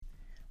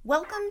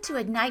Welcome to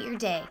Ignite Your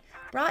Day,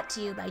 brought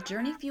to you by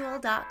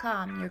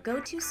JourneyFuel.com, your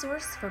go-to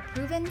source for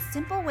proven,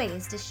 simple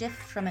ways to shift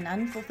from an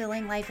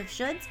unfulfilling life of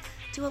shoulds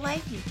to a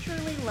life you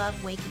truly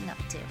love waking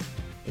up to.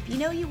 If you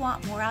know you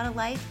want more out of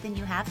life than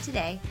you have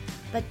today,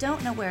 but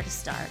don't know where to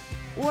start,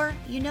 or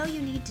you know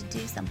you need to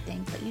do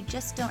something, but you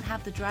just don't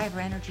have the drive or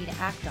energy to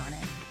act on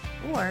it,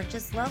 or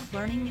just love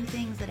learning new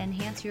things that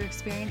enhance your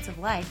experience of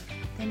life,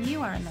 then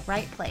you are in the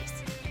right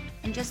place.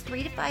 In just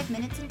 3 to 5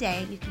 minutes a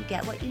day, you can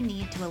get what you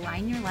need to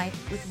align your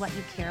life with what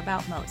you care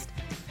about most,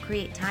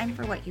 create time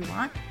for what you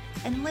want,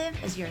 and live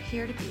as you're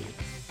here to be.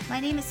 My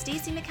name is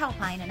Stacey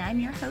McAlpine, and I'm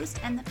your host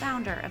and the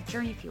founder of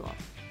Journey Fuel.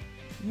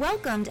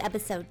 Welcome to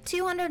episode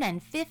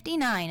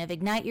 259 of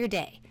Ignite Your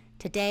Day.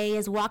 Today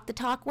is Walk the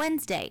Talk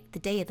Wednesday, the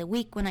day of the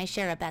week when I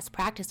share a best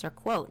practice or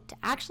quote to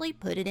actually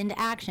put it into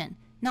action,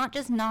 not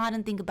just nod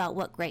and think about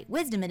what great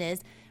wisdom it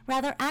is,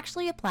 rather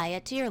actually apply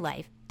it to your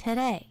life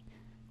today.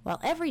 While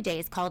every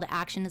day's call to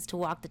action is to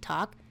walk the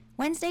talk,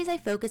 Wednesdays I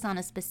focus on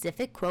a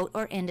specific quote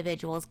or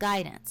individual's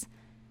guidance.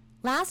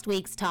 Last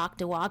week's Talk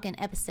to Walk in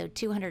episode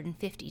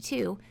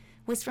 252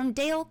 was from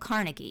Dale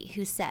Carnegie,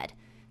 who said,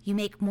 "You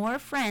make more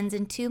friends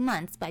in 2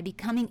 months by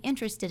becoming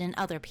interested in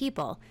other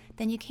people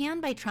than you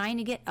can by trying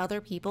to get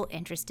other people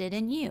interested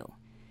in you."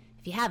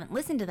 If you haven't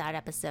listened to that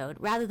episode,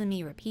 rather than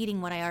me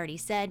repeating what I already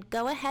said,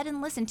 go ahead and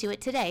listen to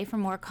it today for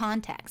more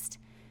context.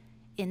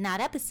 In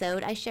that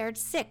episode, I shared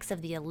 6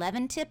 of the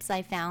 11 tips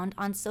I found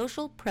on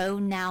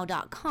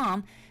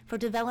socialpronow.com for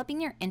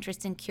developing your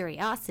interest and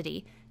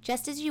curiosity,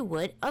 just as you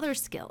would other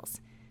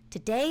skills.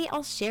 Today,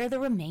 I'll share the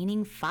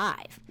remaining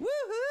 5.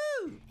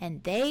 Woohoo!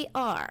 And they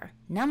are,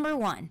 number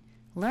 1,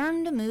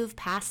 learn to move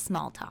past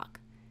small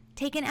talk.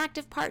 Take an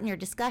active part in your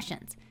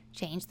discussions.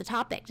 Change the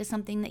topic to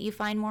something that you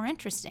find more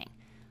interesting.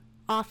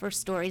 Offer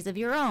stories of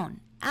your own.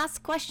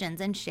 Ask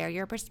questions and share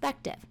your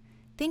perspective.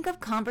 Think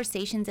of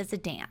conversations as a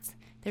dance.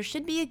 There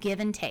should be a give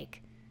and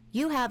take.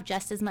 You have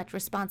just as much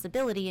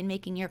responsibility in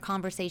making your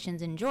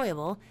conversations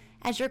enjoyable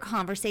as your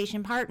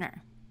conversation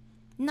partner.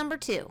 Number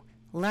 2,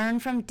 learn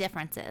from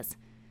differences.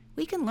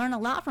 We can learn a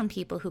lot from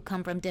people who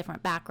come from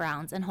different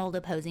backgrounds and hold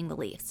opposing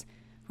beliefs.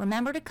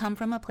 Remember to come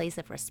from a place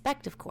of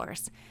respect, of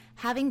course.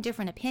 Having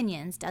different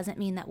opinions doesn't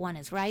mean that one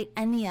is right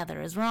and the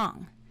other is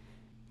wrong.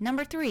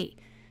 Number 3,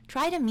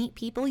 try to meet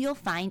people you'll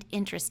find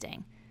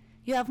interesting.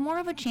 You have more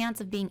of a chance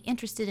of being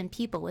interested in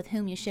people with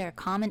whom you share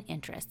common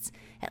interests,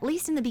 at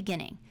least in the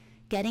beginning.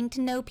 Getting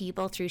to know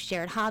people through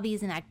shared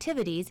hobbies and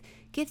activities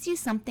gives you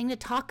something to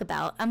talk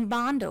about and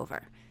bond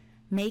over.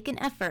 Make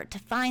an effort to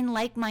find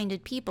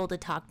like-minded people to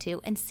talk to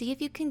and see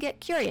if you can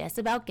get curious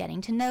about getting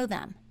to know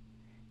them.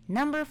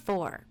 Number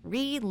 4,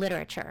 read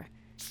literature.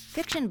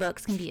 Fiction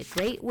books can be a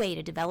great way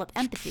to develop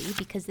empathy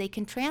because they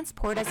can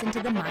transport us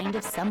into the mind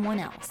of someone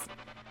else.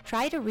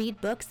 Try to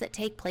read books that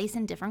take place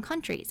in different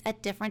countries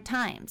at different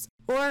times,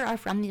 or are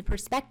from the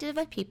perspective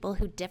of people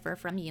who differ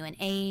from you in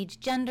age,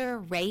 gender,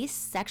 race,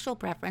 sexual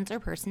preference, or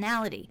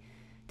personality.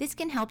 This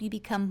can help you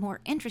become more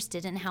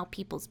interested in how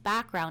people's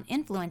background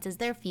influences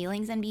their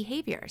feelings and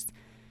behaviors.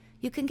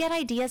 You can get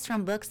ideas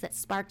from books that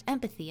sparked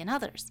empathy in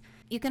others.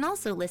 You can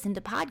also listen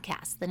to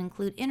podcasts that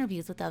include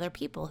interviews with other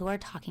people who are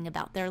talking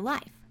about their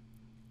life.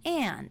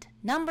 And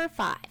number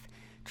 5,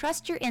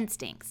 trust your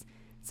instincts.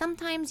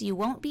 Sometimes you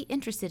won't be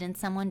interested in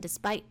someone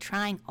despite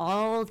trying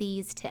all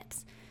these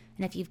tips.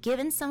 And if you've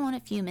given someone a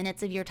few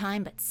minutes of your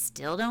time but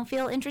still don't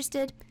feel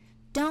interested,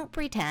 don't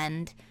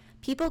pretend.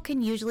 People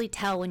can usually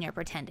tell when you're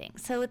pretending,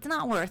 so it's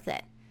not worth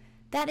it.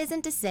 That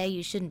isn't to say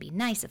you shouldn't be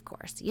nice, of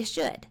course. You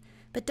should.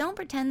 But don't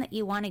pretend that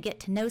you want to get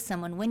to know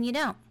someone when you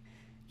don't.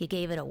 You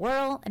gave it a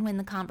whirl, and when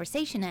the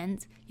conversation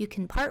ends, you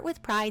can part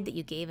with pride that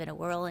you gave it a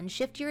whirl and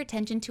shift your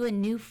attention to a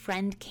new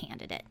friend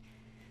candidate.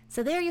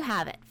 So there you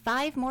have it,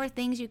 5 more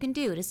things you can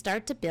do to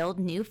start to build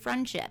new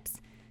friendships.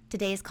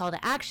 Today's call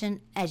to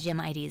action, as you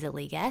might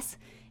easily guess,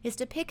 is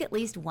to pick at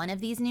least one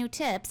of these new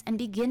tips and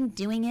begin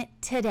doing it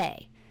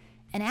today.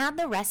 And add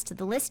the rest to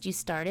the list you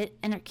started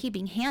and are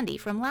keeping handy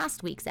from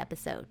last week's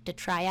episode to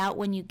try out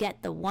when you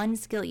get the one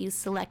skill you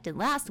selected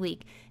last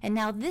week and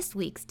now this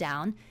week's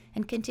down,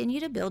 and continue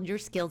to build your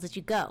skills as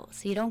you go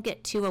so you don't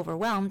get too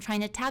overwhelmed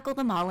trying to tackle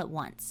them all at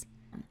once.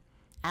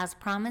 As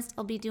promised,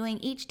 I'll be doing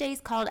each day's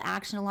call to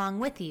action along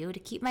with you to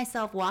keep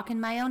myself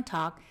walking my own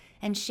talk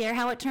and share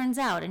how it turns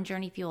out in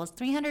Journey Fuel's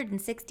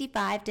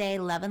 365-day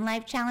Love and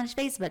Life Challenge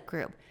Facebook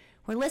group,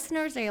 where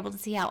listeners are able to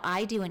see how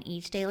I do in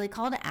each daily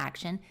call to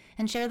action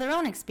and share their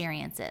own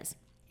experiences.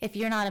 If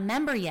you're not a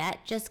member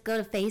yet, just go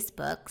to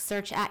Facebook,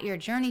 search at your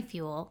Journey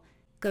Fuel,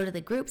 go to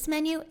the groups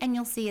menu, and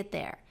you'll see it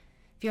there.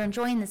 If you're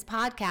enjoying this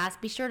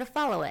podcast, be sure to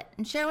follow it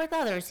and share with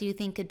others who you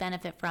think could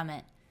benefit from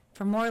it.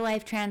 For more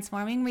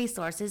life-transforming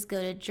resources,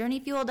 go to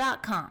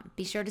JourneyFuel.com.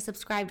 Be sure to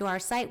subscribe to our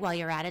site while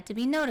you're at it to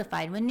be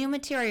notified when new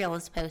material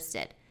is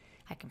posted.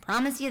 I can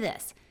promise you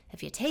this,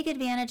 if you take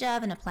advantage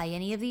of and apply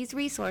any of these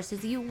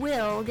resources, you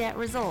will get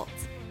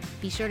results.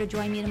 Be sure to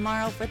join me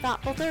tomorrow for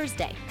Thoughtful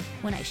Thursday,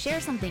 when I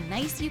share something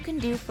nice you can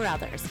do for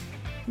others.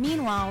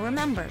 Meanwhile,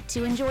 remember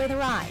to enjoy the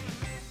ride.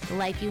 The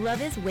life you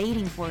love is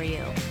waiting for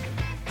you.